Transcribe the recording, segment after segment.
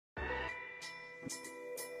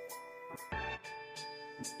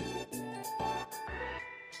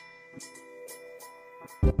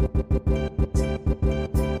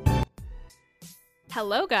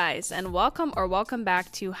Hello guys, and welcome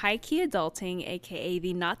back to High Key Adulting, aka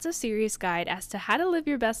the not so serious guide as to how to live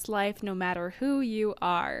your best life no matter who you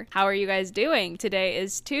are. How are you guys doing? Today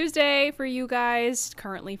is Tuesday for you guys.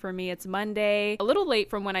 Currently for me it's Monday. A little late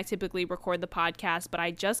from when I typically record the podcast, but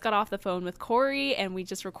I just got off the phone with Corey and we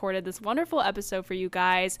just recorded this wonderful episode for you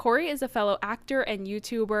guys. Corey is a fellow actor and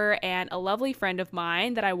YouTuber and a lovely friend of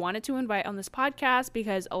mine that I wanted to invite on this podcast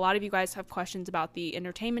because a lot of you guys have questions about the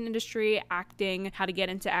entertainment industry, acting, how to get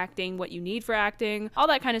into acting, what you need for acting, all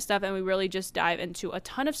that kind of stuff, and we really just dive into a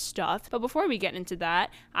ton of stuff. But before we get into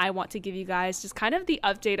that, I want to give you guys just kind of the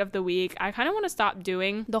update of the week. I kind of want to stop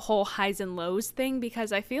doing the whole highs and lows thing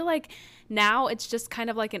because I feel like now it's just kind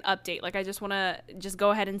of like an update. Like I just want to just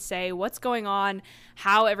go ahead and say what's going on,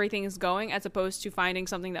 how everything is going, as opposed to finding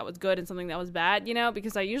something that was good and something that was bad, you know,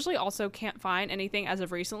 because I usually also can't find anything as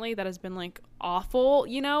of recently that has been like awful,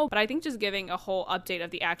 you know, but I think just giving a whole update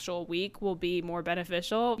of the actual week will be more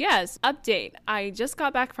beneficial. Yes, update. I just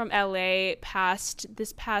got back from LA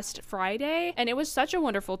this past Friday, and it was such a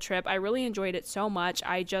wonderful trip. I really enjoyed it so much.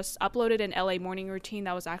 I just uploaded an LA morning routine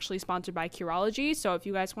that was actually sponsored by Curology, so if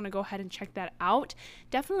you guys want to go ahead and check that out,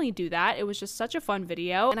 definitely do that. It was just such a fun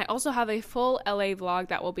video, and I also have a full LA vlog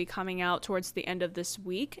that will be coming out towards the end of this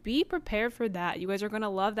week. Be prepared for that. You guys are going to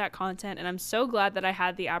love that content, and I'm so glad that I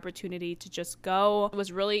had the opportunity to just go. It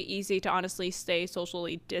was really easy to honestly stay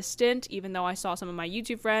socially distant, even though I saw some of my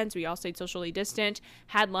YouTube friends. We all stayed socially distant,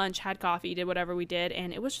 had lunch, had coffee, did whatever we did,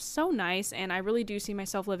 and it was just so nice. And I really do see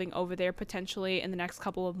myself living over there potentially in the next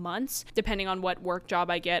couple of months, depending on what work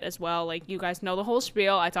job I get as well. Like, you guys know the whole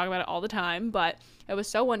spiel. I talk about it all the time, but it was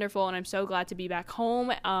so wonderful, and I'm so glad to be back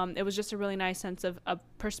home. It was just a really nice sense of a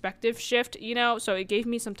perspective shift, you know, so it gave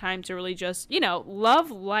me some time to really just, you know,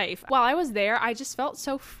 love life. While I was there, I just felt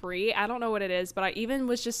so free. I don't know what it is, but I even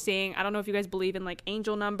was just seeing, I don't know if you guys believe in like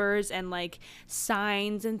angel numbers and like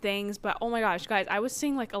signs and things, but oh my gosh, guys, I was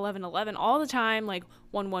seeing like 1111 all the time, like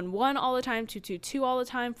 111 all the time, 222 all the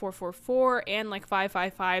time, 444, and like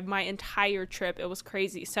 555 my entire trip. It was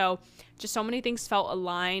crazy. So just so many things felt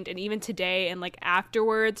aligned, and even today and like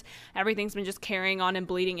afterwards, everything's been just carrying on and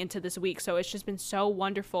bleeding into this week. So it's just been so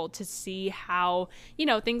wonderful to see how, you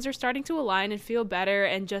know, things are starting to align and feel better,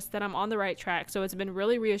 and just that I'm on the right track. So it's been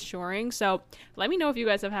really reassuring. So let me know if you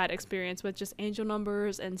guys have had experience with just angel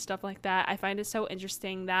numbers and stuff like that. I find it so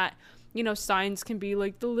interesting that, you know, signs can be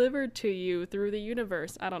like delivered to you through the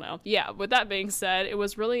universe. I don't know. Yeah, with that being said, it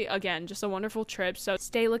was really, again, just a wonderful trip. So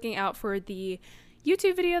stay looking out for the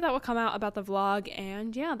YouTube video that will come out about the vlog.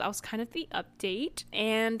 And yeah, that was kind of the update.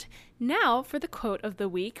 And now for the quote of the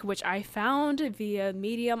week, which I found via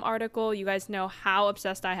Medium article. You guys know how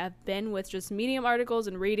obsessed I have been with just Medium articles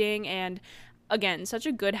and reading, and again, such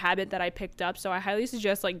a good habit that I picked up. So I highly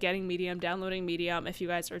suggest like getting Medium, downloading Medium if you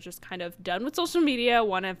guys are just kind of done with social media,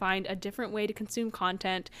 want to find a different way to consume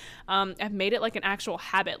content. I've made it like an actual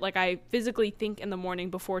habit. Like I physically think in the morning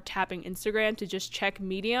before tapping Instagram to just check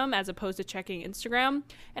Medium as opposed to checking Instagram.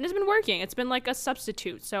 And it's been working. It's been like a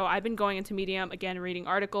substitute. So I've been going into Medium, again, reading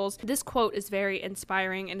articles. This quote is very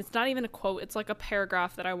inspiring, and it's not even a quote. It's like a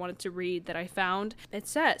paragraph that I wanted to read that I found. It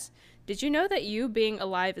says, "Did you know that you being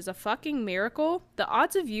alive is a fucking miracle? The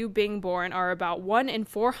odds of you being born are about 1 in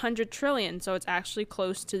 400 trillion, so it's actually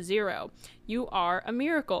close to 0. You are a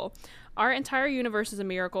miracle. Our entire universe is a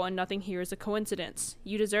miracle, and nothing here is a coincidence.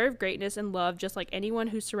 You deserve greatness and love just like anyone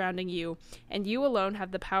who's surrounding you, and you alone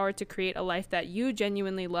have the power to create a life that you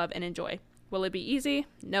genuinely love and enjoy. Will it be easy?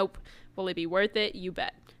 Nope. Will it be worth it? You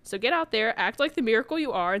bet. So get out there, act like the miracle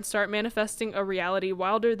you are, and start manifesting a reality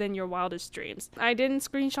wilder than your wildest dreams." I didn't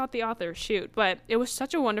screenshot the author, shoot, but it was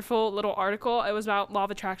such a wonderful little article. It was about law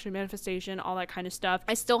of attraction, manifestation, all that kind of stuff.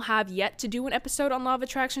 I still have yet to do an episode on law of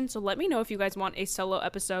attraction, so let me know if you guys want a solo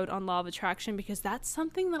episode on law of attraction, because that's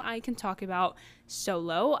something that I can talk about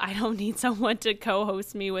solo. I don't need someone to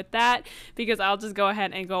co-host me with that, because I'll just go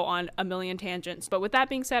ahead and go on a million tangents. But with that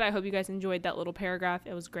being said, I hope you guys enjoyed that little paragraph.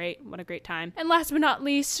 It was great. What a great time. And last but not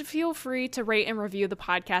least, feel free to rate and review the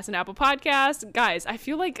podcast on Apple Podcasts. Guys, I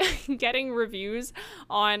feel like getting reviews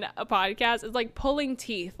on a podcast is like pulling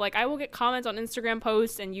teeth. Like, I will get comments on Instagram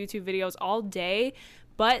posts and YouTube videos all day,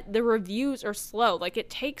 but the reviews are slow. Like, it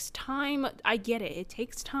takes time. I get it. It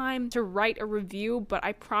takes time to write a review, but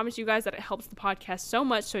I promise you guys that it helps the podcast so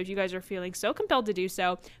much. So if you guys are feeling so compelled to do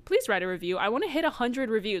so, please write a review. I want to hit 100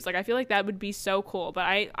 reviews. Like, I feel like that would be so cool. But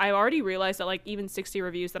I already realized that like even 60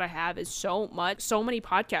 reviews that I have is so much. So many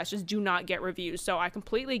podcasts just do not get reviews. So I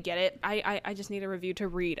completely get it. I just need a review to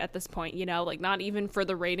read at this point, you know, like not even for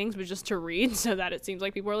the ratings, but just to read so that it seems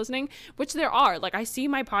like people are listening, which there are. Like, I see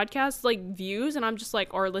my podcast like views and I'm just like,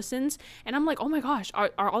 or listens, and I'm like, oh my gosh,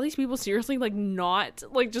 are all these people seriously like not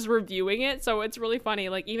like just reviewing it? So it's really funny.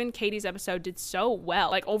 Like, even Katie's episode did so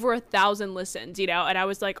well, like over 1,000 listens, you know, and I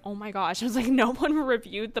was like, oh my gosh, I was like, no one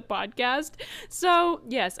reviewed the podcast. So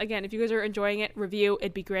yes, again, if you guys are enjoying it, review,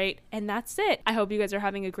 it'd be great. And that's it. I hope you guys are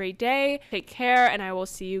having a great day. Take care, and I will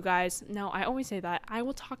see you guys. No, I always say that. I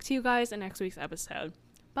will talk to you guys in next week's episode.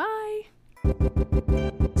 Bye.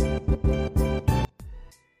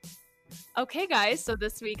 Okay, guys, so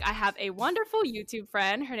this week I have a wonderful YouTube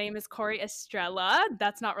friend. Her name is Corey Estrella.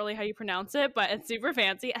 That's not really how you pronounce it, but it's super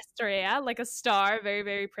fancy. Estrella, like a star, very,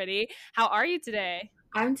 very pretty. How are you today?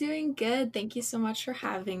 I'm doing good. Thank you so much for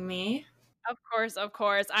having me. Of course, of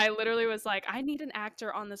course. I literally was like, I need an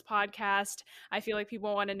actor on this podcast. I feel like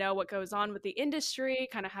people want to know what goes on with the industry,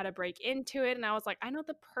 kind of how to break into it. And I was like, I know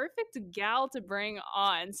the perfect gal to bring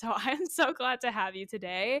on. So I'm so glad to have you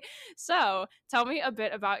today. So tell me a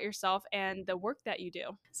bit about yourself and the work that you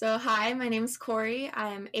do. So, hi, my name's Corey.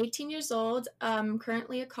 I'm 18 years old. I'm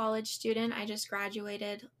currently a college student. I just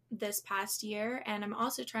graduated this past year, and I'm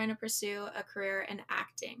also trying to pursue a career in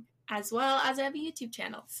acting, as well as I have a YouTube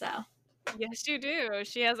channel. So, Yes, you do.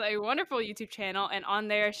 She has a wonderful YouTube channel, and on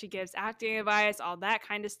there she gives acting advice, all that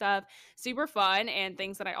kind of stuff. Super fun, and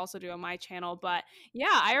things that I also do on my channel. But yeah,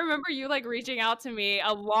 I remember you like reaching out to me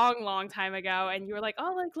a long, long time ago, and you were like,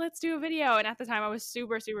 "Oh, like let's do a video." And at the time, I was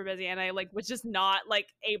super, super busy, and I like was just not like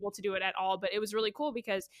able to do it at all. But it was really cool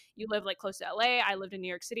because you live like close to LA. I lived in New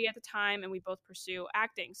York City at the time, and we both pursue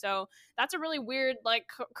acting. So that's a really weird like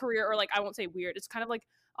career, or like I won't say weird. It's kind of like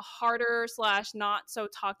a harder slash not so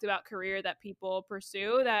talked about career that people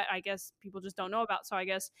pursue that I guess people just don't know about. So I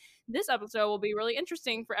guess this episode will be really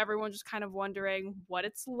interesting for everyone just kind of wondering what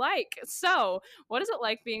it's like. So what is it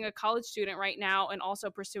like being a college student right now and also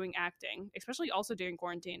pursuing acting, especially also during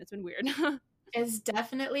quarantine? It's been weird. it's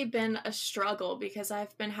definitely been a struggle because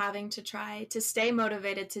I've been having to try to stay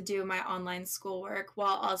motivated to do my online schoolwork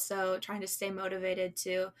while also trying to stay motivated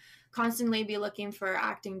to constantly be looking for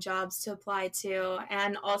acting jobs to apply to,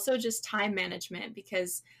 and also just time management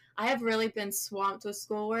because I have really been swamped with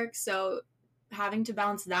schoolwork. So having to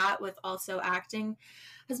balance that with also acting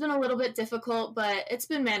has been a little bit difficult, but it's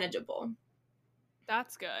been manageable.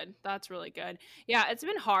 That's good. That's really good. Yeah, it's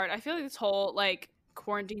been hard. I feel like this whole like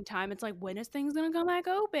quarantine time, it's like, when is things gonna come back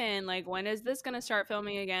open? Like, when is this gonna start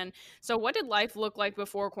filming again? So what did life look like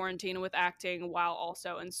before quarantine with acting while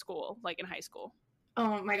also in school, like in high school?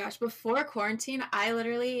 Oh my gosh, before quarantine, I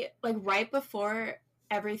literally, like right before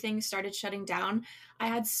everything started shutting down, I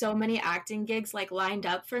had so many acting gigs like lined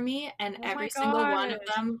up for me, and Oh my every single one of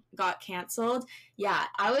gosh. them got canceled. Yeah,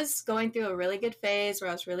 I was going through a really good phase where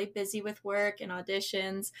I was really busy with work and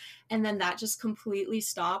auditions, and then that just completely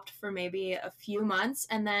stopped for maybe a few months.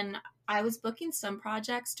 And then I was booking some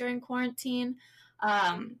projects during quarantine,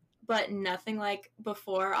 but nothing like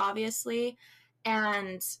before, obviously.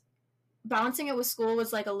 And balancing it with school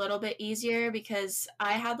was like a little bit easier because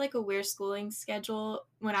I had like a weird schooling schedule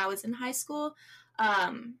when I was in high school.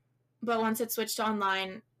 Um, but once it switched to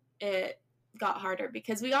online, it got harder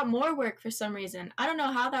because we got more work for some reason. I don't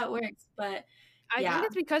know how that works, but I think yeah.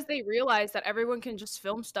 it's because they realized that everyone can just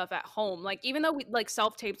film stuff at home. Like, even though we, like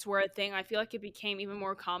self tapes were a thing, I feel like it became even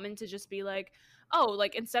more common to just be like, oh,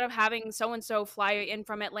 like instead of having so and so fly in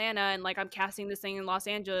from Atlanta and like I'm casting this thing in Los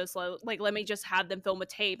Angeles, like let me just have them film a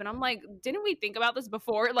tape. And I'm like, didn't we think about this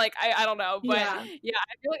before? Like, I don't know, but Yeah. yeah,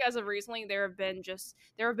 I feel like as of recently there have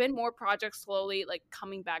been more projects slowly like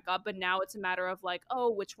coming back up, but now it's a matter of like,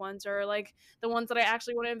 oh, which ones are like the ones that I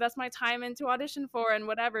actually want to invest my time into audition for and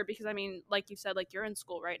whatever. Because I mean, like you said, like you're in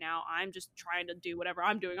school right now. I'm just trying to do whatever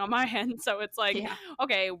I'm doing on my end. So it's like, Yeah.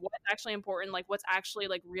 okay, what's actually important? Like what's actually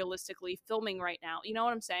like realistically filming right now? You know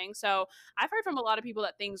what I'm saying? So I've heard from a lot of people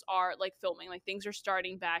that things are like filming, like things are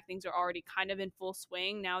starting back, things are already kind of in full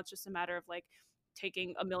swing. Now it's just a matter of like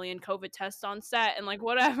taking a million COVID tests on set and like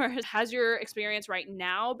whatever. Has your experience right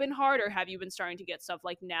now been hard, or have you been starting to get stuff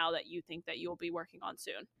like now that you think that you'll be working on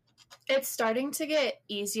soon? It's starting to get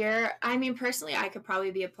easier. I mean, personally, I could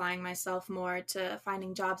probably be applying myself more to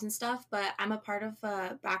finding jobs and stuff, but I'm a part of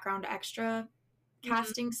a background extra Mhm.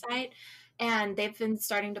 casting site. and they've been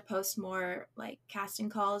starting to post more like casting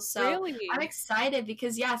calls. So I'm Really? excited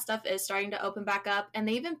because yeah, stuff is starting to open back up, and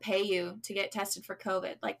they even pay you to get tested for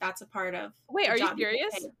COVID. Like that's a part of Wait, the are you job. You get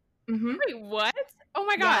serious? paid. Mm-hmm. Wait, what? Oh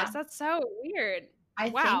my Yeah, gosh, that's so weird. I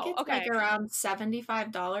think Wow, it's like okay. around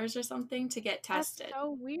 $75 or something to get That's tested.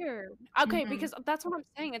 so weird. Okay, Mm-hmm. because that's what I'm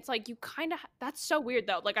saying. It's like you kind of that's so weird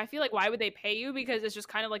though. Like I feel like why would they pay you because it's just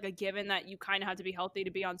kind of like a given that you kind of have to be healthy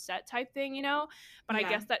to be on set type thing, you know? But I Yeah.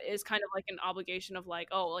 guess that is kind of like an obligation of like,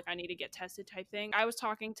 oh, like I need to get tested type thing. I was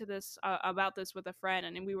talking to this about this with a friend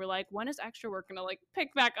and we were like, when is extra work going to like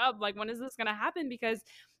pick back up? Like when is this going to happen because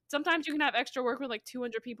sometimes you can have extra work with like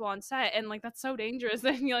 200 people on set and like that's so dangerous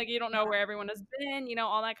and you like you don't know Yeah. where everyone has been, you know,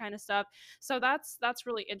 all that kind of stuff. So that's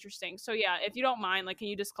really interesting. So yeah, if you don't mind, like, can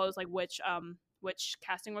you disclose like which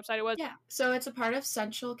casting website it was? Yeah. So it's a part of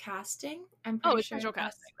Central Casting. I'm Oh, pretty it's sure central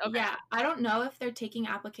casting. that's, Okay. yeah. I don't know if they're taking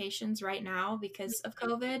applications right now because of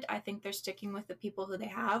COVID. I think they're sticking with the people who they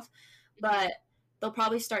have, Mhm. but they'll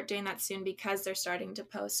probably start doing that soon because they're starting to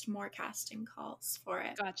post more casting calls for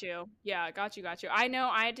it. Got you. Yeah, got you. I know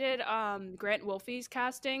I did Grant Wolfie's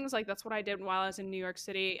castings. Like that's what I did while I was in New York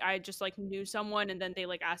City. I just like knew someone and then they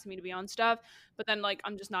like asked me to be on stuff. But then like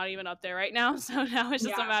I'm just not even up there right now. So now it's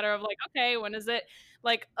just a Yeah. matter of like, okay, when is it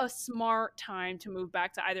like a smart time to move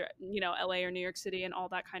back to either, you know, LA or New York City and all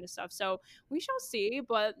that kind of stuff. So we shall see,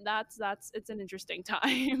 but that's it's an interesting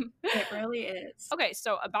time. It really is. Okay,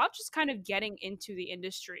 so about just kind of getting into the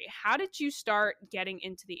industry, how did you start getting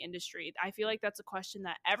into the industry? I feel like that's a question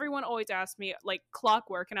that everyone always asks me, like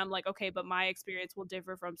clockwork, and I'm like, okay, but my experience will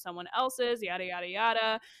differ from someone else's, yada, yada,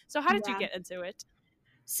 yada. So, how did you Yeah. get into it?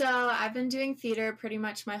 So I've been doing theater pretty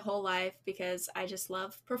much my whole life because I just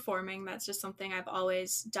love performing. That's just something I've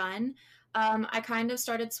always done. I kind of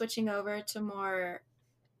started switching over to more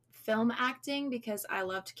film acting because I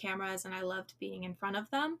loved cameras and I loved being in front of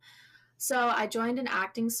them. So I joined an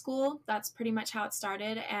acting school. That's pretty much how it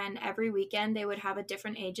started. And every weekend they would have a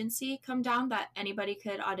different agency come down that anybody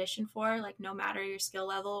could audition for, like no matter your skill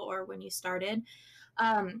level or when you started.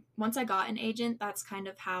 Once I got an agent, that's kind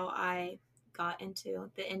of how I got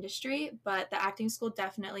into the industry. But the acting school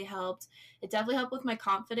definitely helped. It definitely helped with my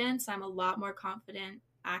confidence. I'm a lot more confident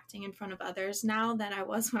acting in front of others now than I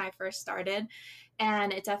was when I first started.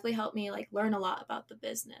 And it definitely helped me like learn a lot about the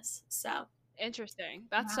business. So Interesting.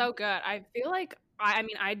 That's yeah. so good. I feel like I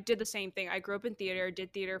mean I did the same thing. I grew up in theater,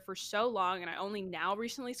 did theater for so long, and I only now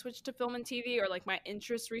recently switched to film and TV, or like my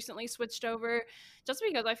interest recently switched over, just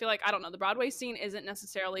because I feel like I don't know the Broadway scene isn't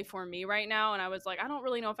necessarily for me right now, and I was like I don't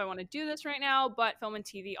really know if I want to do this right now, but film and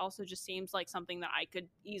TV also just seems like something that I could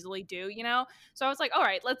easily do, you know. So I was like, all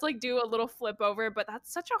right, let's like do a little flip over, but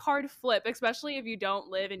that's such a hard flip, especially if you don't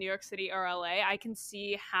live in New York City or LA. I can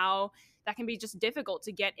see how that can be just difficult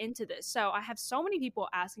to get into this. So I have so many people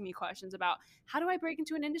asking me questions about how do I break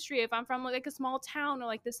into an industry if I'm from like a small town or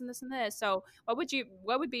like this and this and this. So what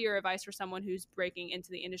would be your advice for someone who's breaking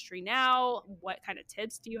into the industry now? What kind of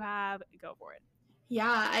tips do you have? Go for it.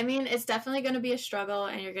 Yeah, I mean, it's definitely going to be a struggle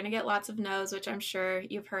and you're going to get lots of no's, which I'm sure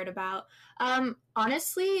you've heard about.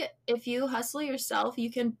 Honestly, if you hustle yourself, you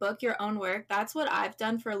can book your own work. That's what I've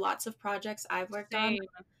done for lots of projects I've worked on. Same.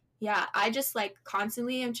 Yeah, I just like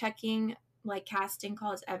constantly am checking like casting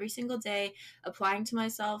calls every single day, applying to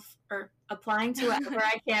myself or applying to whatever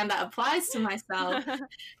I can that applies to myself.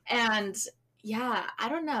 And yeah, I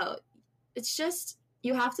don't know. It's just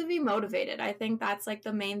you have to be motivated. I think that's like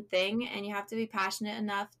the main thing, and you have to be passionate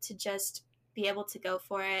enough to just be able to go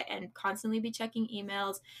for it and constantly be checking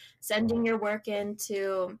emails, sending your work in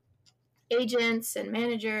to agents and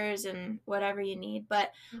managers and whatever you need.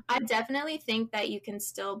 But I Mhm. definitely think that you can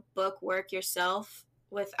still book work yourself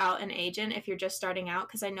without an agent if you're just starting out,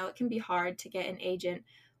 because I know it can be hard to get an agent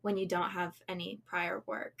when you don't have any prior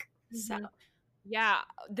work. So Mhm. Yeah,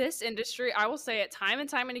 this industry, I will say it time and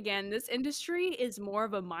time and again, this industry is more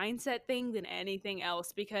of a mindset thing than anything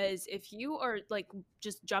else because if you are like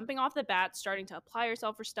just jumping off the bat, starting to apply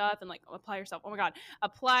yourself for stuff and like apply yourself, oh my God,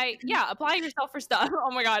 apply yourself for stuff.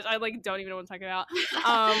 Oh my gosh, I like don't even know what I'm talking about.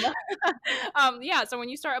 Um, yeah, so when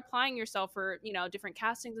you start applying yourself for, you know, different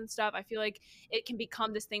castings and stuff, I feel like it can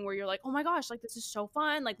become this thing where you're like, oh my gosh, like this is so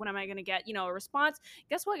fun. Like when am I going to get, you know, a response?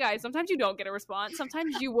 Guess what, guys? Sometimes you don't get a response.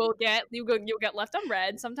 Sometimes you'll get left on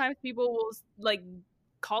red. Sometimes people will like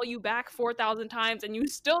call you back 4,000 times and you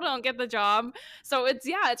still don't get the job. So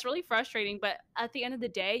yeah, it's really frustrating. But at the end of the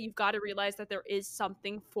day, you've got to realize that there is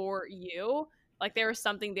something for you. Like there is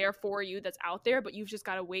something there for you that's out there, but you've just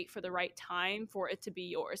got to wait for the right time for it to be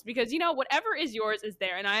yours. Because, you know, whatever is yours is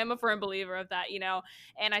there. And I am a firm believer of that, you know.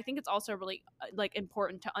 And I think it's also really like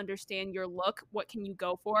important to understand your look. What can you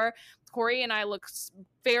go for? Corey and I look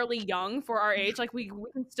fairly young for our age. Like we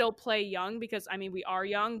can still play young because, I mean, we are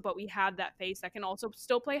young, but we have that face that can also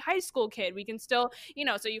still play high school kid. We can still, you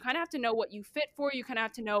know, so you kind of have to know what you fit for. You kind of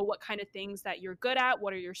have to know what kind of things that you're good at.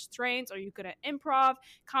 What are your strengths? Are you good at improv,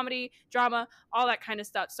 comedy, drama, all that kind of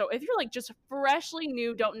stuff? So if you're like just freshly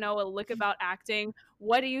new, don't know a lick about acting,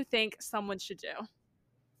 what do you think someone should do?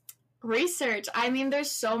 Research. I mean,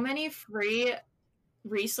 there's so many free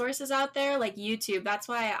resources out there, like YouTube. That's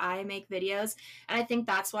why I make videos, and I think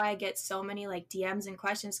that's why I get so many like DMs and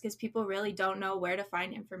questions, because people really don't know where to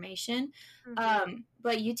find information.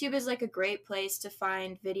 But YouTube is like a great place to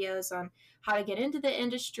find videos on how to get into the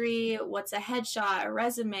industry, what's a headshot, a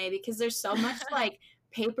resume, because there's so much like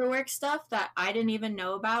paperwork stuff that I didn't even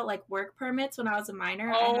know about, like work permits when I was a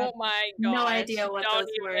minor. I had Oh my gosh. no idea what Don't those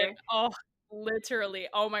even. were. Oh, literally.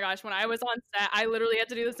 Oh my gosh. When I was on set, I literally had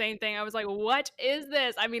to do the same thing. I was like, what is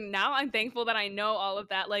this? I mean, now I'm thankful that I know all of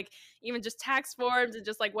that, like even just tax forms and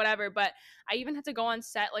just like whatever. But I even had to go on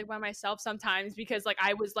set like by myself sometimes because like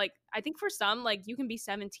I was like, I think for some, like you can be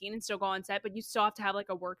 17 and still go on set, but you still have to have like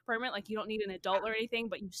a work permit. Like you don't need an adult or anything,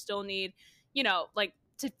 but you still need, you know, like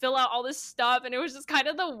to fill out all this stuff. And it was just kind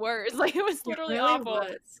of the worst. Like it was literally awful.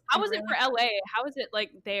 How was it for LA? How was it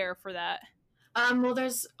like there for that? Well,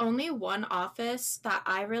 there's only one office that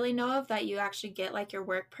I really know of that you actually get like your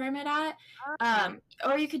work permit at.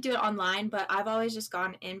 Or you could do it online, but I've always just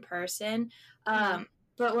gone in person.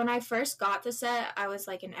 But when I first got the set, I was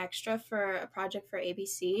like an extra for a project for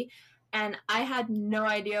ABC, and I had no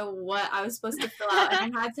idea what I was supposed to fill out.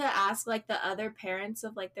 And I had to ask like the other parents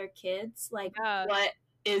of like their kids, like, what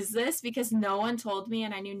is this? Because no one told me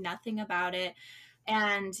and I knew nothing about it.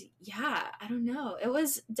 And yeah, I don't know. It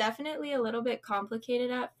was definitely a little bit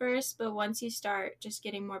complicated at first, but once you start just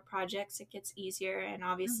getting more projects, it gets easier. And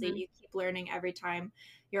obviously, you keep learning every time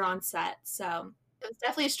you're on set. So it was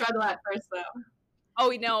definitely a struggle at first, though.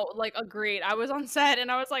 Oh, no, like agreed. I was on set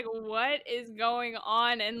and I was like, what is going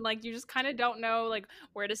on? And like, you just kind of don't know like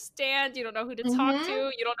where to stand. You don't know who to talk to.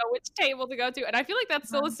 You don't know which table to go to. And I feel like that's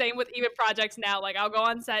still the same with even projects now. Like, I'll go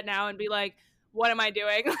on set now and be like, what am I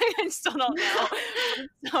doing? Like, I still don't know.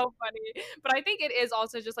 It's so funny. But I think it is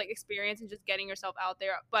also just like experience and just getting yourself out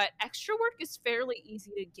there. But extra work is fairly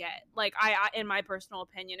easy to get. Like I in my personal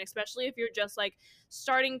opinion, especially if you're just like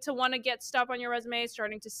starting to want to get stuff on your resume,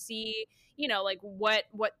 starting to see, you know, like what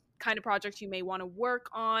kind of projects you may want to work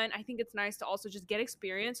on. I think it's nice to also just get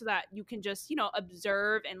experience so that you can just, you know,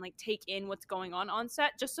 observe and like take in what's going on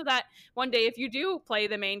set, just so that one day if you do play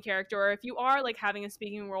the main character or if you are like having a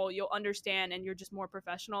speaking role, you'll understand and you're just more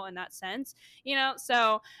professional in that sense, you know.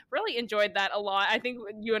 So really enjoyed that a lot. I think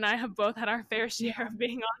you and I have both had our fair share of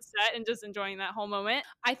being on set and just enjoying that whole moment.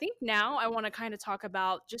 I think now I want to kind of talk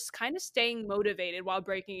about just kind of staying motivated while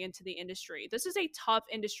breaking into the industry. This is a tough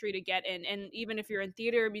industry to get in, and even if you're in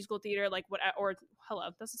theater, musical theater, like what, or hello,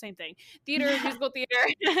 that's the same thing. Theater, musical theater,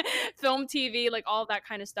 film, TV, like all that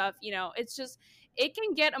kind of stuff, you know, it's just, it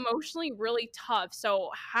can get emotionally really tough. So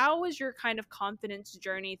how was your kind of confidence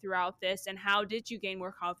journey throughout this, and how did you gain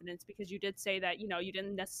more confidence? Because you did say that, you know, you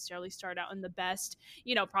didn't necessarily start out in the best,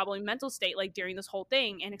 you know, probably mental state like during this whole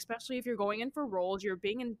thing. And especially if you're going in for roles, you're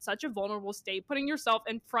being in such a vulnerable state, putting yourself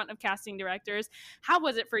in front of casting directors. How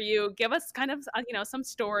was it for you? Give us kind of, you know, some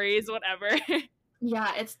stories, whatever.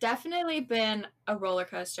 Yeah, it's definitely been a roller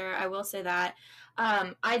coaster. I will say that.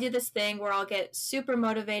 I do this thing where I'll get super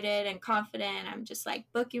motivated and confident. I'm just like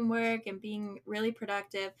booking work and being really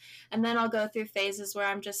productive. And then I'll go through phases where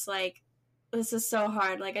I'm just like, this is so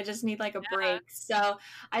hard. Like, I just need like a break. So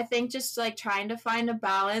I think just like trying to find a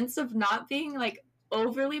balance of not being like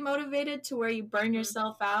overly motivated to where you burn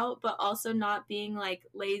yourself out, but also not being like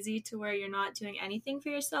lazy to where you're not doing anything for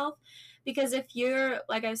yourself. Because if you're,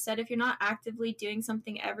 like I said, if you're not actively doing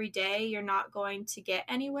something every day, you're not going to get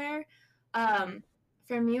anywhere.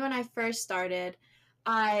 For me, when I first started,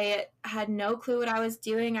 I had no clue what I was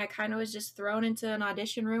doing. I kind of was just thrown into an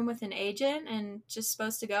audition room with an agent and just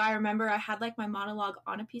supposed to go. I remember I had like my monologue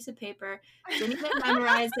on a piece of paper, didn't even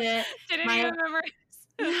memorize it. Didn't even memorize.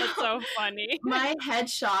 That's so funny. My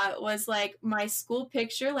headshot was like my school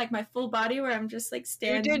picture, like my full body, where I'm just like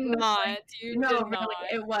standing. You did not. Really,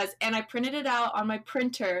 it was. And I printed it out on my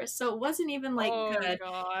printer, so it wasn't even like good.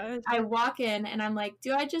 God. I walk in and I'm like,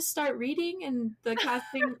 do I just start reading? And the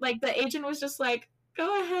casting, like the agent was just like,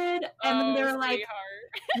 go ahead. And then they Oh, were like,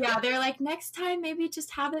 sweetheart. yeah, they're like, next time maybe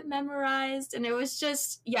just have it memorized. And it was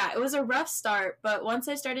just, yeah, it was a rough start. But once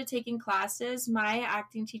I started taking classes, my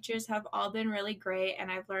acting teachers have all been really great.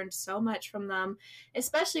 And I've learned so much from them,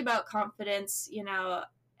 especially about confidence, you know,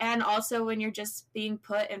 and also when you're just being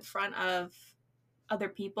put in front of other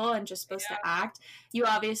people and just supposed to Yeah. act, you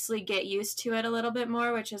obviously get used to it a little bit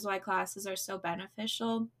more, which is why classes are so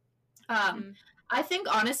beneficial. Um, Mm-hmm. I think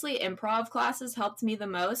honestly, improv classes helped me the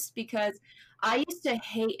most because I used to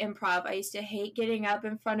hate improv. I used to hate getting up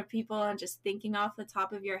in front of people and just thinking off the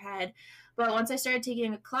top of your head. But once I started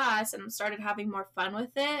taking a class and started having more fun with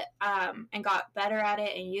it, and got better at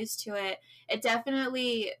it and used to it, it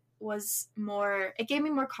definitely was more, it gave me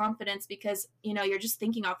more confidence because, you know, you're just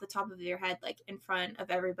thinking off the top of your head, like in front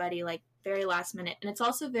of everybody, like very last minute. And it's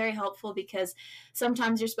also very helpful because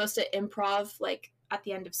sometimes you're supposed to improv like at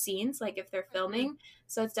the end of scenes, like if they're filming.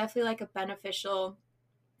 So it's definitely like a beneficial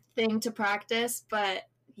thing to practice. But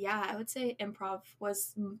yeah, I would say improv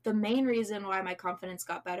was the main reason why my confidence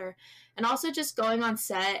got better. And also just going on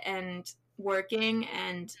set and working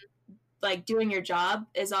and like doing your job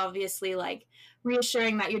is obviously like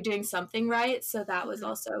reassuring that you're doing something right. So that was Mm-hmm.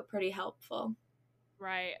 also pretty helpful.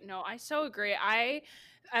 Right. No, I so agree. I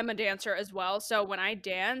am a dancer as well. So when I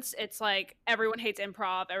dance, it's like everyone hates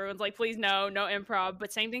improv. Everyone's like, please no improv.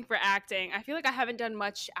 But same thing for acting. I feel like I haven't done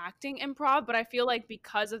much acting improv, but I feel like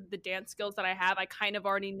because of the dance skills that I have, I kind of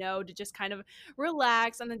already know to just kind of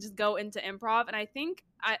relax and then just go into improv. And I think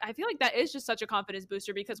I feel like that is just such a confidence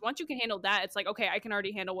booster because once you can handle that, it's like, okay, I can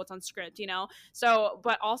already handle what's on script, you know? So,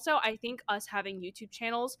 but also I think us having YouTube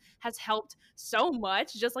channels has helped so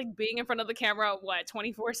much. Just like being in front of the camera,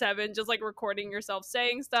 24/7, just like recording yourself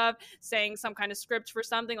saying stuff, saying some kind of script for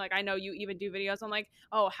something. Like I know you even do videos on like,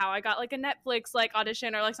 oh, how I got like a Netflix like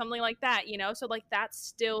audition or like something like that, you know? So like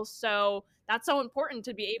that's so important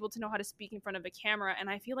to be able to know how to speak in front of a camera. And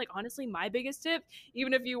I feel like honestly, my biggest tip,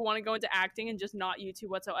 even if you want to go into acting and just not YouTube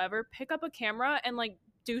whatsoever, pick up a camera and like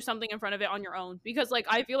do something in front of it on your own because like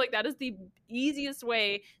I feel like that is the easiest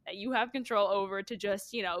way that you have control over to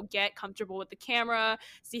just, you know, get comfortable with the camera,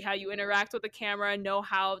 see how you interact with the camera, know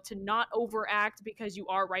how to not overact because you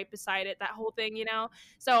are right beside it, that whole thing, you know.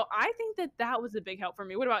 So I think that that was a big help for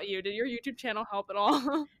me. What about you? Did your YouTube channel help at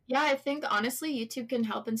all? Yeah, I think honestly, YouTube can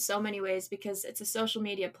help in so many ways because it's a social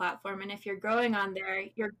media platform. And if you're growing on there,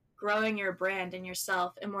 you're growing your brand and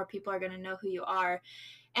yourself, and more people are going to know who you are.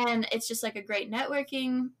 And it's just like a great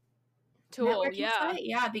Tool, networking yeah. site.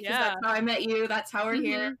 Yeah, because Yeah. that's how I met you. That's how we're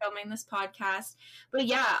here Mhm. filming this podcast. But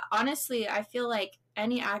yeah, honestly, I feel like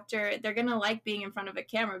any actor, they're going to like being in front of a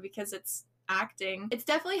camera because it's acting. It's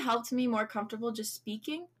definitely helped me more comfortable just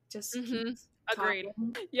speaking, just keep Mhm. Agreed.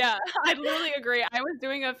 talking. Yeah, I literally agree. I was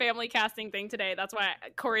doing a family casting thing today. That's why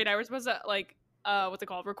Corey and I were supposed to like what's it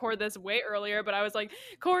called? Record this way earlier, but I was like,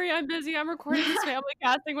 Corey, I'm busy. I'm recording this family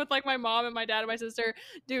casting with like my mom and my dad and my sister.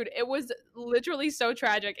 Dude, it was literally so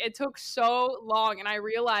tragic. It took so long, and I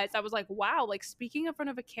realized I was like, wow, like speaking in front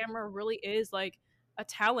of a camera really is like a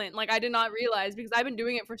talent. Like I did not realize because I've been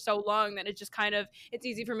doing it for so long that it just kind of it's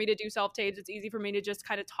easy for me to do self tapes. It's easy for me to just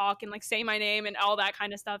kind of talk and like say my name and all that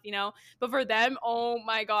kind of stuff, you know. But for them, oh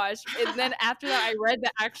my gosh. And then after that, I read the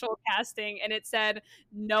actual casting and it said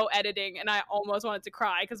no editing. And I almost wanted to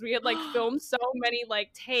cry because we had like filmed so many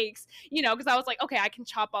like takes, you know, because I was like, okay, I can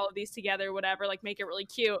chop all of these together, whatever, like make it really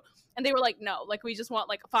cute. And they were like, no, like we just want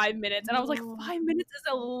like 5 minutes. And I was like, Oh. 5 minutes is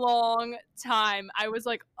a long time. I was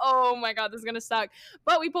like, oh my God, this is going to suck.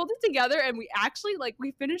 But we pulled it together and we actually like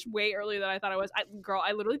we finished way earlier than I thought I was. Girl,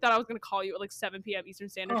 I literally thought I was gonna call you at like 7 p.m. Eastern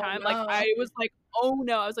Standard Oh Time. Like no. I was like, oh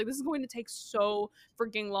no. I was like, this is going to take so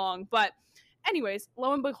freaking long. But anyways,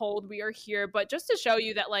 lo and behold, we are here. But just to show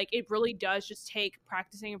you that like it really does just take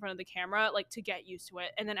practicing in front of the camera, like to get used to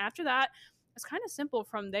it. And then after that, it's kind of simple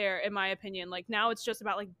from there, in my opinion. Like now it's just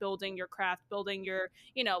about like building your craft, building your,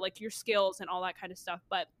 you know, like your skills and all that kind of stuff.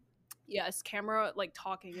 But yes, camera like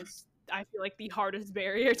talking is I feel like the hardest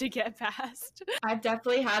barrier to get past. I've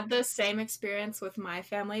definitely had the same experience with my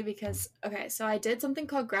family because, okay, so I did something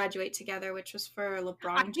called Graduate Together, which was for I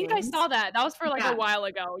LeBron think I James. saw that. That was for like a Yeah. while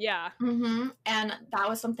ago. Yeah. And that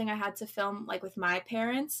was something I had to film like with my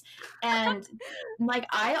parents. And like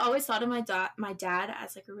I always thought of my dad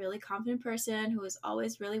as like a really confident person who was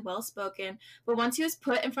always really well spoken. But once he was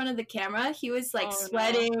put in front of the camera, he was like Oh no.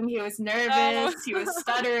 sweating, he was nervous, Oh. he was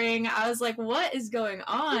stuttering. I was like, what is going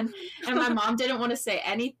on? And my mom didn't want to say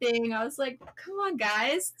anything. I was like, come on,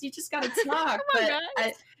 guys, you just gotta talk. Come on, But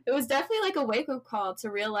guys. it was definitely like a wake up call to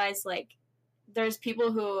realize like there's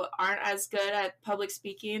people who aren't as good at public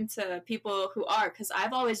speaking to people who are, because I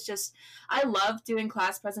love doing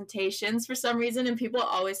class presentations for some reason, and people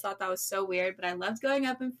always thought that was so weird, but I loved going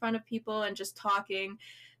up in front of people and just talking.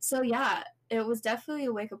 So yeah, it was definitely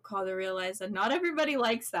a wake-up call to realize that not everybody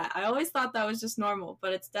likes that. I always thought that was just normal,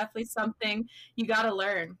 but it's definitely something you got to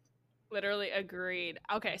learn. Literally agreed.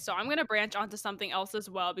 Okay, so I'm gonna branch onto something else as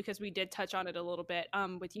well because we did touch on it a little bit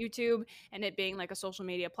with YouTube and it being like a social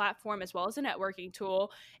media platform as well as a networking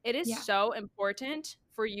tool. It is Yeah. so important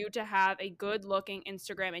for you to have a good looking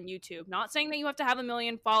Instagram and YouTube. Not saying that you have to have a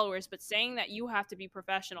million followers, but saying that you have to be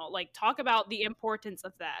professional. Like, talk about the importance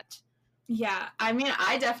of that. Yeah, I mean,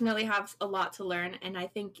 I definitely have a lot to learn, and I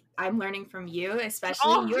think I'm learning from you,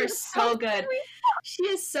 especially. Oh, You're you're so so good. sweet. She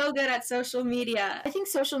is so good at social media. I think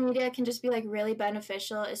social media can just be like really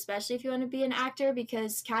beneficial, especially if you want to be an actor,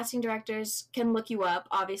 because casting directors can look you up,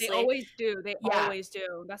 They obviously. always do. They Yeah. always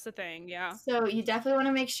do. That's the thing. Yeah. So you definitely want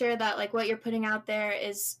to make sure that like what you're putting out there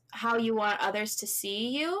is how you want others to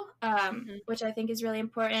see you, Mhm. which I think is really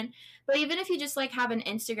important. But even if you just like have an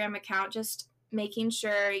Instagram account, just making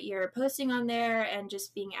sure you're posting on there and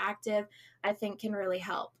just being active, I think can really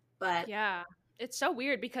help. But Yeah. It's so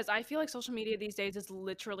weird because I feel like social media these days is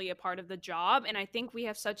literally a part of the job. And I think we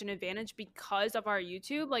have such an advantage because of our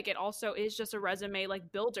YouTube. Like, it also is just a resume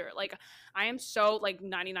like builder. Like, I am so like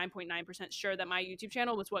 99.9% sure that my YouTube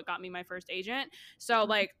channel was what got me my first agent. So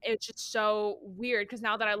like it's just so weird because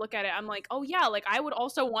now that I look at it, I'm like, oh yeah, like I would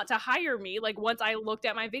also want to hire me. Like, once I looked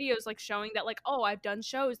at my videos, like showing that like, oh, I've done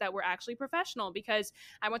shows that were actually professional, because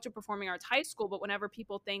I went to performing arts high school. But whenever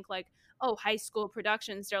people think like, oh, high school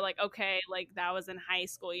productions, they're like, okay, like that was in high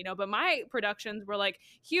school, you know. But my productions were like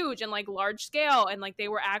huge and like large scale, and like they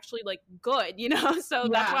were actually like good, you know. So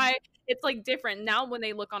that's yeah, why it's like different now when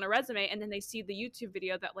they look on a resume and then they see the YouTube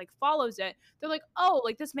video that like follows it. They're like, oh,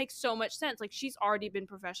 like this makes so much sense. Like, she's already been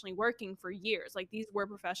professionally working for years. Like, these were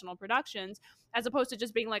professional productions, as opposed to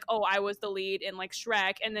just being like, oh, I was the lead in like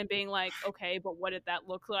Shrek, and then being like, okay, but what did that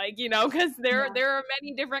look like, you know? Because yeah. there are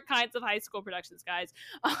many different kinds of high school productions, guys.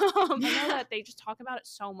 I know that they just talk about it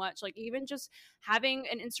so much. Like, even just having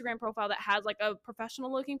an Instagram profile that has like a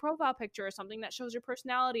professional looking profile picture or something that shows your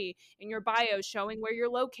personality in your bio, showing where you're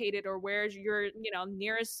located or where's your, you know,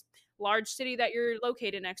 nearest large city that you're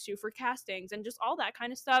located next to for castings and just all that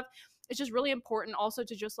kind of stuff. It's just really important also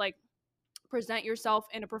to just like present yourself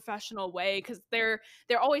in a professional way, because they're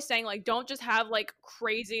always saying like, don't just have like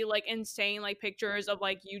crazy like insane like pictures of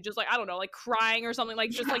like you just like, I don't know, like crying or something, like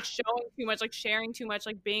just Yeah. like showing too much, like sharing too much,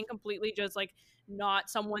 like being completely just like not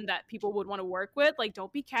someone that people would want to work with. Like,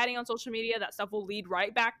 don't be catting on social media. That stuff will lead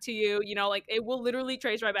right back to you, you know, like it will literally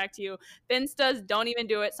trace right back to you. Finstas, don't even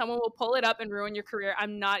do it. Someone will pull it up and ruin your career.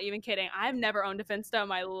 I'm not even kidding. I've never owned a Finsta in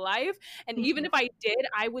my life, and even if I did,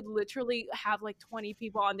 I would literally have like 20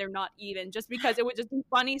 people on there, not even, just because it would just be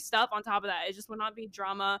funny stuff on top of that. It just would not be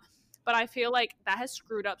drama. But I feel like that has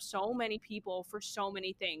screwed up so many people for so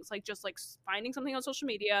many things. Like, just like finding something on social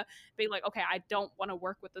media, being like, okay, I don't want to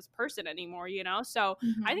work with this person anymore, you know? So I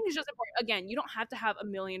Mhm. think it's just important. Again, you don't have to have a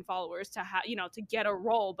million followers to have, you know, to get a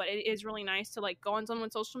role, but it is really nice to like go on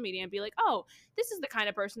someone's social media and be like, oh, this is the kind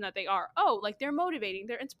of person that they are. Oh, like they're motivating,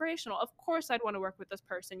 they're inspirational. Of course, I'd want to work with this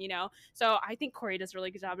person, you know? So I think Corey does a really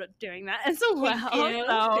good job at doing that as Thank well. you.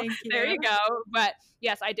 So Thank there you. you go. But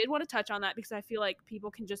yes, I did want to touch on that because I feel like people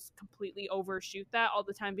can just completely overshoot that all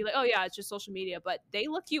the time. Be like, oh yeah, it's just social media. But they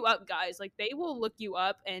look you up, guys. Like, they will look you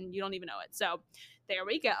up and you don't even know it. So there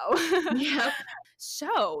we go. Yep.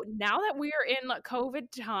 So now that we are in COVID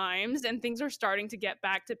times and things are starting to get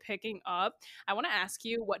back to picking up, I want to ask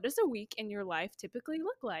you, what does a week in your life typically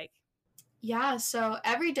look like? Yeah, so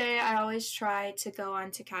every day I always try to go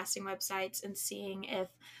onto casting websites and seeing if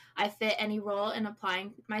I fit any role and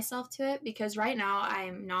applying myself to it, because right now I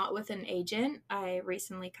am not with an agent. I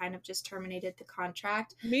recently kind of just terminated the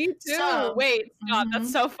contract. Me too. So, Wait, stop. That's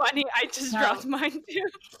mhm, so funny. I just no, dropped mine too.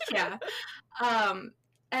 yeah. Um,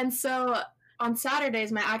 and so on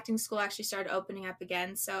Saturdays, my acting school actually started opening up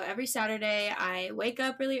again. So every Saturday, I wake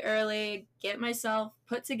up really early, get myself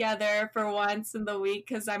put together for once in the week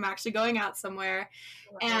because I'm actually going out somewhere,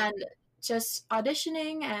 Right. and just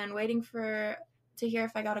auditioning and waiting for to hear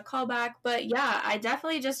if I got a call back. But yeah, I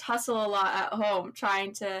definitely just hustle a lot at home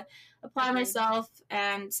trying to apply Agreed. myself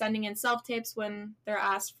and sending in self tapes when they're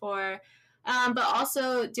asked for. But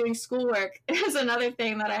also doing schoolwork is another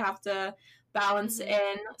thing that I have to balance Hmm.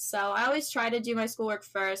 in. So I always try to do my schoolwork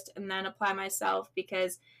first and then apply myself,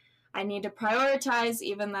 because I need to prioritize,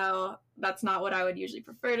 even though that's not what I would usually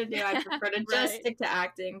prefer to do. I prefer to just Right. stick to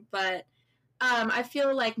acting. But I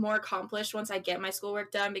feel like more accomplished once I get my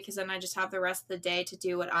schoolwork done because then I just have the rest of the day to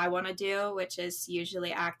do what I want to do, which is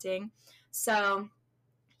usually acting. So,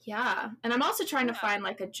 yeah. And I'm also trying to Yeah. find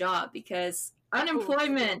like a job because Ooh,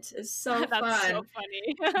 unemployment is so that's so fun.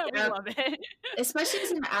 funny. We Yep. love it. Especially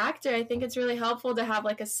as an actor, I think it's really helpful to have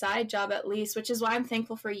like a side job at least, which is why I'm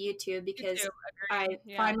thankful for YouTube Me too. because Agreed. I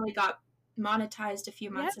Yeah. finally got monetized a few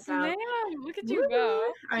months Yes, ago. ma'am. Look at Woo! you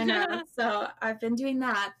go. I know. So I've been doing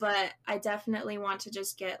that, but I definitely want to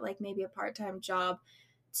just get like maybe a part-time job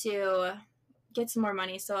to get some more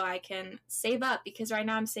money so I can save up because right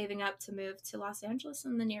now I'm saving up to move to Los Angeles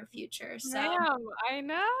in the near future. So Ma'am, I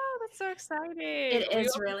know. That's so exciting. it We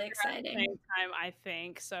is will be really there at the exciting. same time, I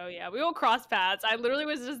think. So yeah, we will cross paths. I literally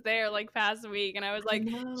was just there like past week and I was I like,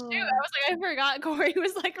 shoot, know. I was like, I forgot Corey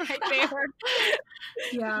was like right there.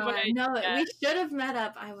 But Yeah, no, yeah. we should have met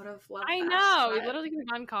up. I would have loved I that. know. We But literally could have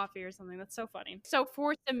gotten coffee or something. That's so funny. So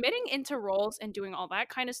for submitting into roles and doing all that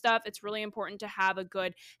kind of stuff, it's really important to have a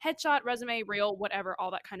good headshot, resume, reel, whatever, all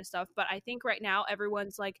that kind of stuff. But I think right now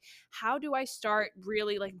everyone's like, how do I start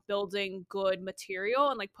really like building good material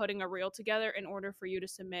and like putting a reel together in order for you to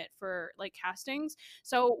submit for like castings?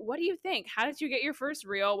 So what do you think? How did you get your first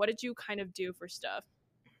reel? What did you kind of do for stuff?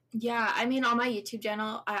 yeah, I mean, on my YouTube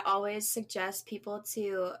channel, I always suggest people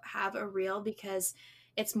to have a reel because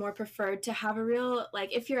it's more preferred to have a reel.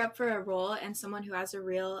 Like, if you're up for a role and someone who has a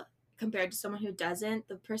reel compared to someone who doesn't,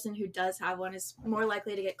 the person who does have one is more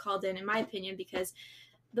likely to get called in my opinion, because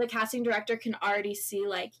the casting director can already see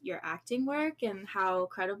like your acting work and how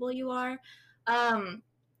credible you are. Um,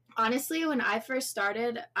 Honestly, when I first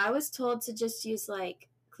started, I was told to just use like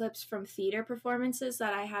clips from theater performances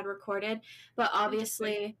that I had recorded, but Interesting.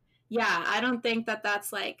 obviously, yeah, I don't think that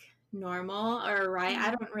that's like normal or right.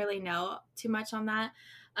 I Mhm. don't really know too much on that.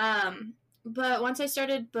 Um, but once I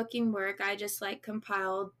started booking work, I just like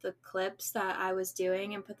compiled the clips that I was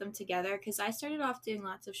doing and put them together because I started off doing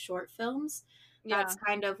lots of short films. That's Yeah.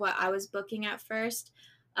 kind of what I was booking at first.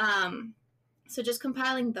 Um, so just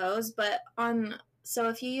compiling those, but on so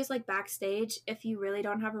if you use like Backstage, if you really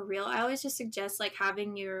don't have a reel, I always just suggest like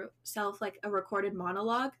having yourself like a recorded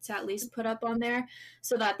monologue to at least put up on there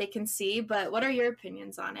so that they can see. But what are your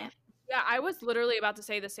opinions on it? Yeah, I was literally about to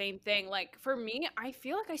say the same thing. Like for me, I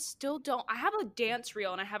feel like I still don't. I have a dance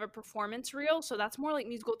reel and I have a performance reel, so that's more like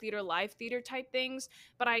musical theater, live theater type things.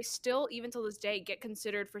 But I still, even till this day, get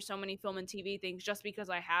considered for so many film and TV things just because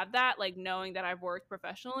I have that, like knowing that I've worked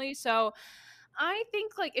professionally. So I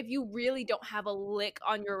think like if you really don't have a lick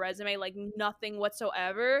on your resume, like nothing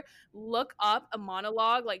whatsoever, look up a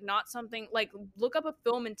monologue, like not something like look up a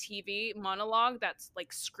film and TV monologue that's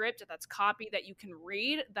like script, that's copy that you can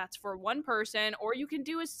read, that's for one person, or you can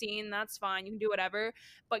do a scene, that's fine, you can do whatever,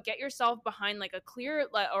 but get yourself behind like a clear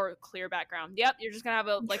or clear background. Yep, you're just gonna have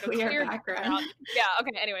a like a Clear clear background. background. Yeah,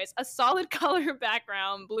 okay, anyways, a solid color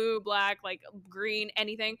background, blue, black, like green,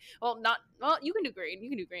 anything. Well, not well, you can do green. You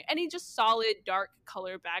can do green. Any just solid dark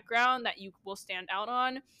color background that you will stand out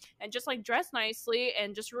on, and just like dress nicely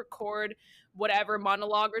and just record whatever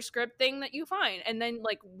monologue or script thing that you find. And then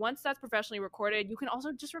like once that's professionally recorded, you can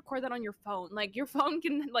also just record that on your phone. Like your phone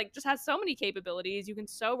can like just has so many capabilities. You can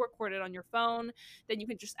so record it on your phone. Then you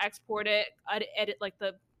can just export it, edit like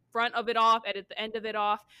the front of it off, edit the end of it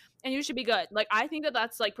off, and you should be good. Like I think that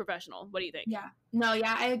that's like professional. What do you think? Yeah. No,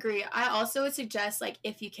 yeah, I agree. I also would suggest like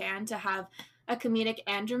if you can to have a comedic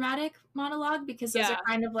and dramatic monologue because those are Yeah,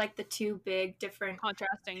 kind of like the two big different.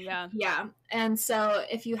 contrasting. Yeah. Yeah. And so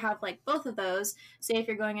if you have like both of those, say if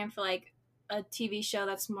you're going in for like a TV show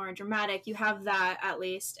that's more dramatic, you have that at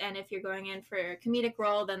least. And if you're going in for a comedic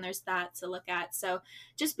role, then there's that to look at. So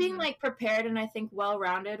just being Mhm. like prepared and I think well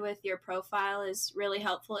rounded with your profile is really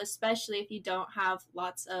helpful, especially if you don't have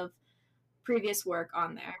lots of previous work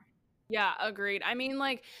on there. Yeah, agreed. I mean,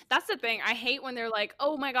 like, that's the thing. I hate when they're like,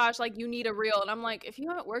 "Oh my gosh, like you need a reel," and I'm like, if you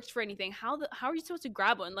haven't worked for anything, how are you supposed to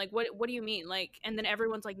grab one? Like, what do you mean? Like, and then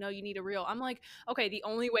everyone's like, "No, you need a reel." I'm like, okay, the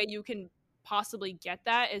only way you can possibly get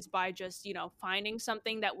that is by just finding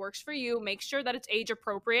something that works for you. Make sure that it's age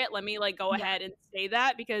appropriate. Let me like go Yeah. ahead and say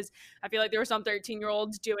that because I feel like there were some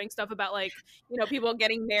 13-year-olds doing stuff about like people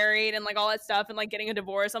getting married and like all that stuff and like getting a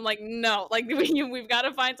divorce. I'm like, no, like we've got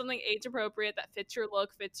to find something age appropriate that fits your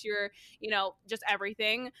look, fits your just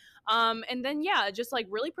everything. And then yeah, just like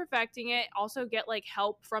really perfecting it. Also get like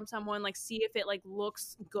help from someone, like see if it like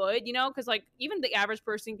looks good, because like even the average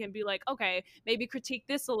person can be like, okay, maybe critique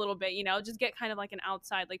this a little bit, just get kind of like an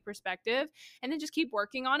outside like perspective, and then just keep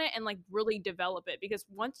working on it and like really develop it, because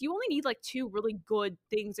once you only need like 2 really good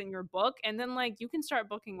things in your book, and then like you can start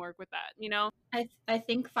booking work with that, you know? I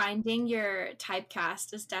think finding your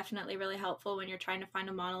typecast is definitely really helpful when you're trying to find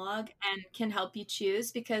a monologue, and can help you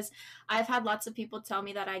choose, because I've had lots of people tell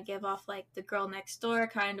me that I give off like the girl next door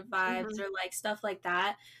kind of vibes, or like stuff like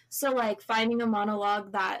that. So like finding a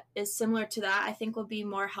monologue that is similar to that, I think will be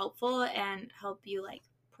more helpful and help you like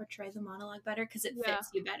portray the monologue better, because it Yeah.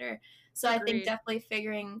 fits you better. So I think Agreed. definitely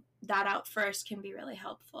figuring that out first can be really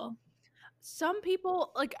helpful. Some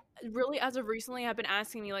people like really as of recently have been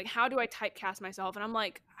asking me like, how do I typecast myself? And I'm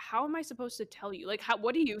like, how am I supposed to tell you? Like,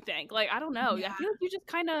 what do you think? Like, I don't know. I Yeah. feel like you just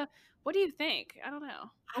kind of, what do you think? I don't know.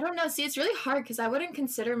 I don't know. See, it's really hard because I wouldn't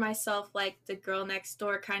consider myself like the girl next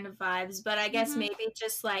door kind of vibes, but I guess maybe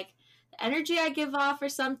just like the energy I give off or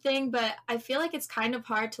something. But I feel like it's kind of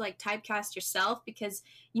hard to like typecast yourself, because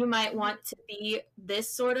you might want to be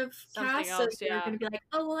this sort of Something cast. else, So you're yeah. going to be like,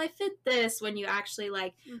 oh, well, I fit this, when you actually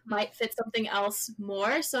like might fit something else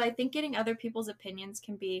more. So I think getting other people's opinions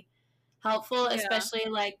can be helpful, Yeah. especially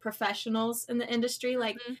like professionals in the industry.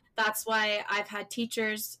 Like that's why I've had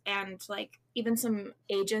teachers and like even some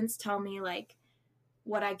agents tell me like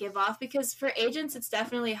what I give off, because for agents it's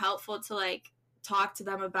definitely helpful to like talk to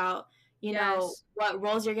them about, you know, Yes. what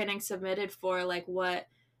roles you're getting submitted for, like what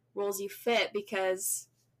roles you fit, because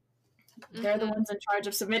they're the ones in charge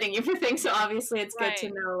of submitting you for things. So obviously it's good to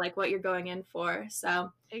Right. know like what you're going in for.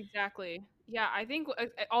 So Exactly. Yeah, I think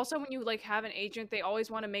also when you like have an agent, they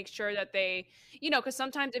always want to make sure that they, you know, because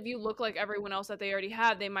sometimes if you look like everyone else that they already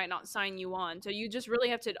have, they might not sign you on. So you just really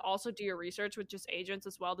have to also do your research with just agents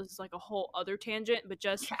as well. This is like a whole other tangent, but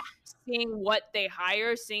just yeah. seeing what they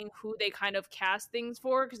hire, seeing who they kind of cast things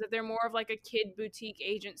for. Because if they're more of like a kid boutique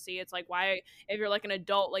agency, it's like, why, if you're like an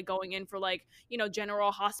adult, like going in for like, you know,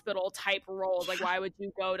 general hospital type roles, like why would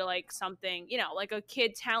you go to like something, you know, like a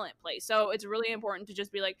kid talent place? So it's really important to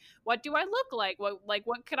just be like, what do I look like?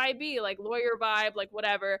 What could I be? Like lawyer vibe, like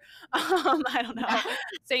whatever. I don't know. Yeah.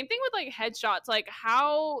 Same thing with like headshots. Like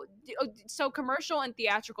how so commercial and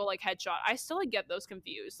theatrical like headshot. I still like get those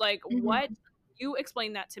confused. Like what, you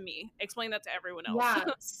explain that to me. Explain that to everyone else. Yeah.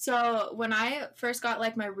 So when I first got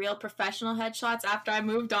like my real professional headshots after I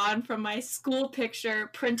moved on from my school picture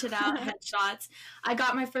printed out headshots, I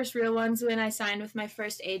got my first real ones when I signed with my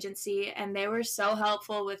first agency, and they were so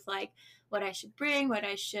helpful with like what I should bring, what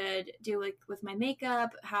I should do with my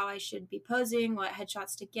makeup, how I should be posing, what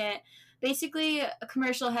headshots to get. Basically, a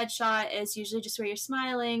commercial headshot is usually just where you're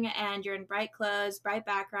smiling and you're in bright clothes, bright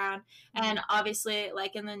background. And obviously,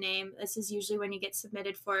 like in the name, this is usually when you get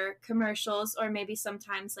submitted for commercials or maybe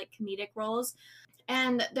sometimes like comedic roles.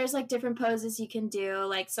 And there's like different poses you can do.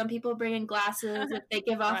 Like some people bring in glasses if they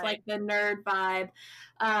give off like the nerd vibe.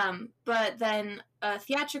 But then a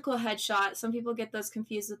theatrical headshot, some people get those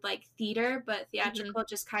confused with like theater, but theatrical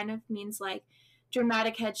just kind of means like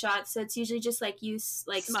dramatic headshot. So it's usually just like you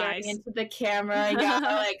like staring into the camera, yeah, or,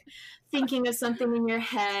 like thinking of something in your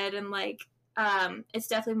head, and like it's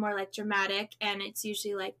definitely more like dramatic, and it's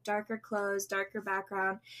usually like darker clothes, darker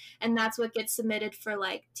background, and that's what gets submitted for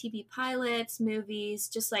like TV pilots, movies,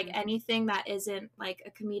 just like anything that isn't like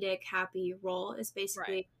a comedic happy role is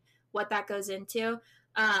basically what that goes into.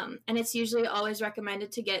 And it's usually always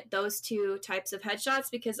recommended to get those 2 types of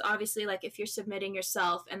headshots, because obviously like if you're submitting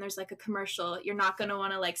yourself and there's like a commercial, you're not going to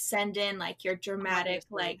want to like send in like your dramatic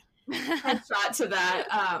like headshot to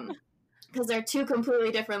that, because they're 2 completely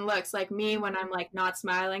different looks. Like me when I'm like not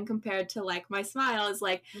smiling compared to like my smile is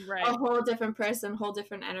like a whole different person, whole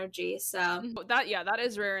different energy. So that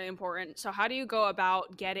is very important. So how do you go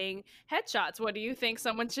about getting headshots? What do you think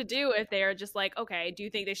someone should do if they are just like, okay, do you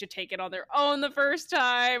think they should take it on their own the first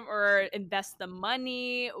time or invest the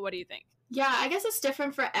money? What do you think? Yeah, I guess it's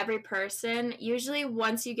different for every person. Usually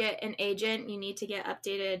once you get an agent, you need to get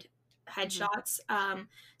updated headshots.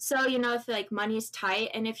 So, you know, if like money's tight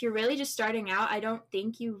and if you're really just starting out, I don't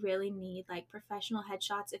think you really need like professional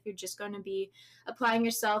headshots if you're just going to be applying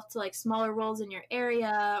yourself to like smaller roles in your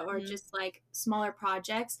area or just like smaller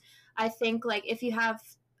projects. I think like if you have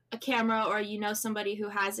a camera or you know somebody who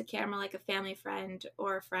has a camera, like a family friend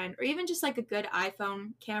or a friend, or even just like a good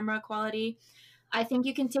iPhone camera quality, I think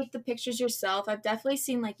you can take the pictures yourself. I've definitely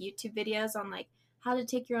seen like YouTube videos on like how to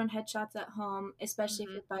take your own headshots at home, especially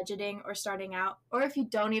if you're budgeting or starting out, or if you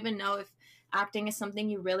don't even know if acting is something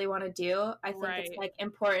you really want to do. I think it's like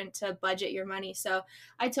important to budget your money. So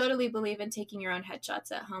I totally believe in taking your own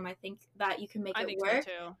headshots at home. I think that you can make it work.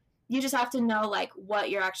 So too. you just have to know like what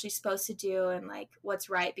you're actually supposed to do and like what's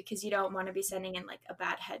right, because you don't want to be sending in like a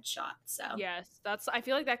bad headshot. So yes, I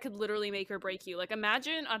feel like that could literally make or break you. Like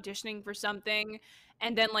imagine auditioning for something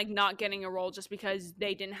and then like not getting a role just because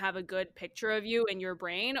they didn't have a good picture of you in your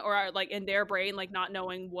brain, or like in their brain, like not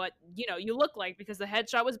knowing what, you know, you look like because the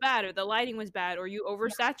headshot was bad or the lighting was bad or you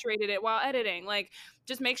oversaturated it while editing. Like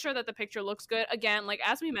just make sure that the picture looks good. Again, like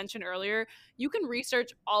as we mentioned earlier, you can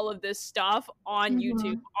research all of this stuff on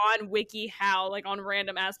YouTube, on WikiHow, like on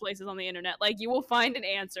random ass places on the internet. Like you will find an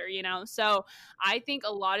answer, you know? So I think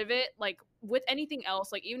a lot of it, like with anything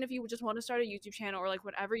else, like even if you just want to start a YouTube channel or like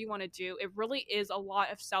whatever you want to do, it really is a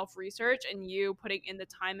lot of self-research and you putting in the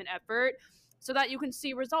time and effort so that you can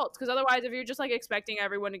see results. Because otherwise, if you're just like expecting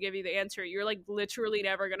everyone to give you the answer, you're like literally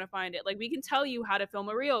never going to find it. Like we can tell you how to film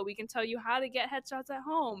a reel, we can tell you how to get headshots at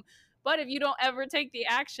home, but if you don't ever take the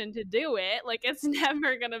action to do it, like it's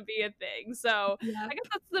never going to be a thing. So I guess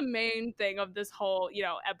that's the main thing of this whole, you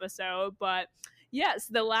know, episode. But yes,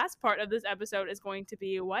 the last part of this episode is going to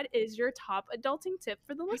be, what is your top adulting tip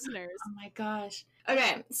for the listeners? Oh my gosh.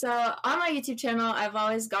 Okay, so on my YouTube channel, I've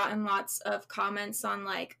always gotten lots of comments on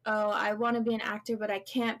like, oh, I want to be an actor, but I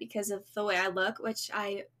can't because of the way I look, which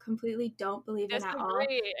I completely don't believe in at all.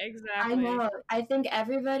 Exactly. I know. I think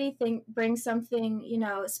everybody brings something, you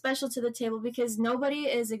know, special to the table, because nobody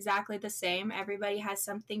is exactly the same. Everybody has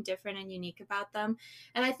something different and unique about them.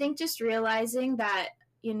 And I think just realizing that,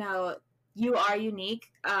 you know, you are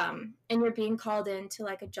unique, and you're being called into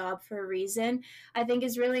like a job for a reason, I think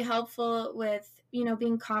is really helpful with, you know,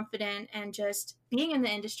 being confident and just being in the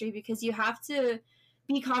industry, because you have to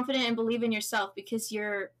be confident and believe in yourself, because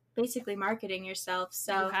you're basically marketing yourself.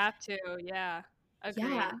 So you have to, yeah. Agreed.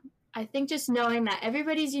 Yeah, I think just knowing that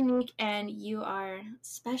everybody's unique and you are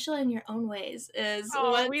special in your own ways is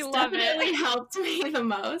what's definitely helped me the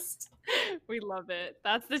most. We love it.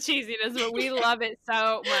 That's the cheesiness, but we love it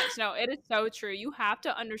so much. No, it is so true. You have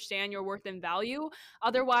to understand your worth and value.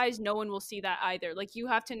 Otherwise, no one will see that either. Like, you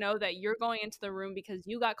have to know that you're going into the room because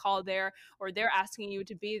you got called there or they're asking you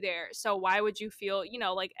to be there. So why would you feel, you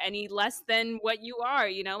know, like any less than what you are,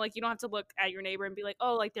 you know? Like, you don't have to look at your neighbor and be like,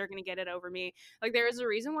 oh, like they're going to get it over me. Like, there is a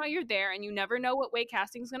reason why you're there, and you never know what way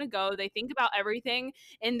casting is going to go. They think about everything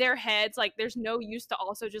in their heads. Like, there's no use to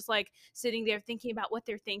also just like sitting there thinking about what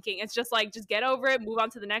they're thinking. It's just like, just get over it, move on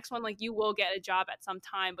to the next one. Like, you will get a job at some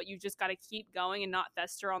time, but you just got to keep going and not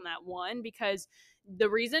fester on that one, because the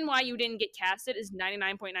reason why you didn't get casted is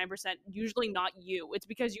 99.9% usually not you. It's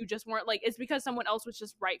because you just weren't like, it's because someone else was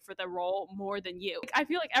just right for the role more than you. Like, I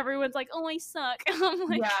feel like everyone's like, oh, I suck. I'm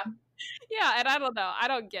like, yeah, and I don't know. I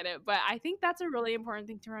don't get it, but I think that's a really important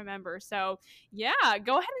thing to remember. So yeah,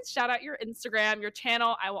 go ahead and shout out your Instagram, your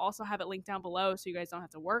channel. I will also have it linked down below so you guys don't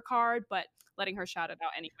have to work hard, but letting her shout it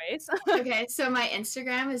out anyways. Okay, so my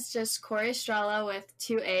Instagram is just Corey Estrella with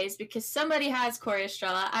 2 A's, because somebody has Corey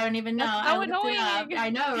Estrella. I don't even know. That's so annoying. I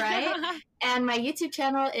know, right? And my YouTube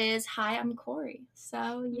channel is Hi, I'm Corey.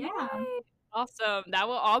 So yeah. Yay. Awesome. That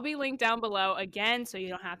will all be linked down below again, so you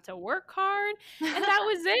don't have to work hard. And that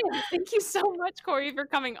was it. Thank you so much, Corey, for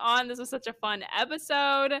coming on. This was such a fun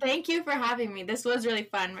episode. Thank you for having me. This was really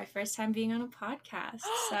fun. My first time being on a podcast.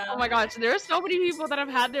 So. Oh my gosh, there are so many people that have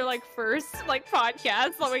had their like first like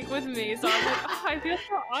podcast like with me. So I'm like, oh, I feel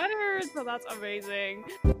so honored. So that's amazing.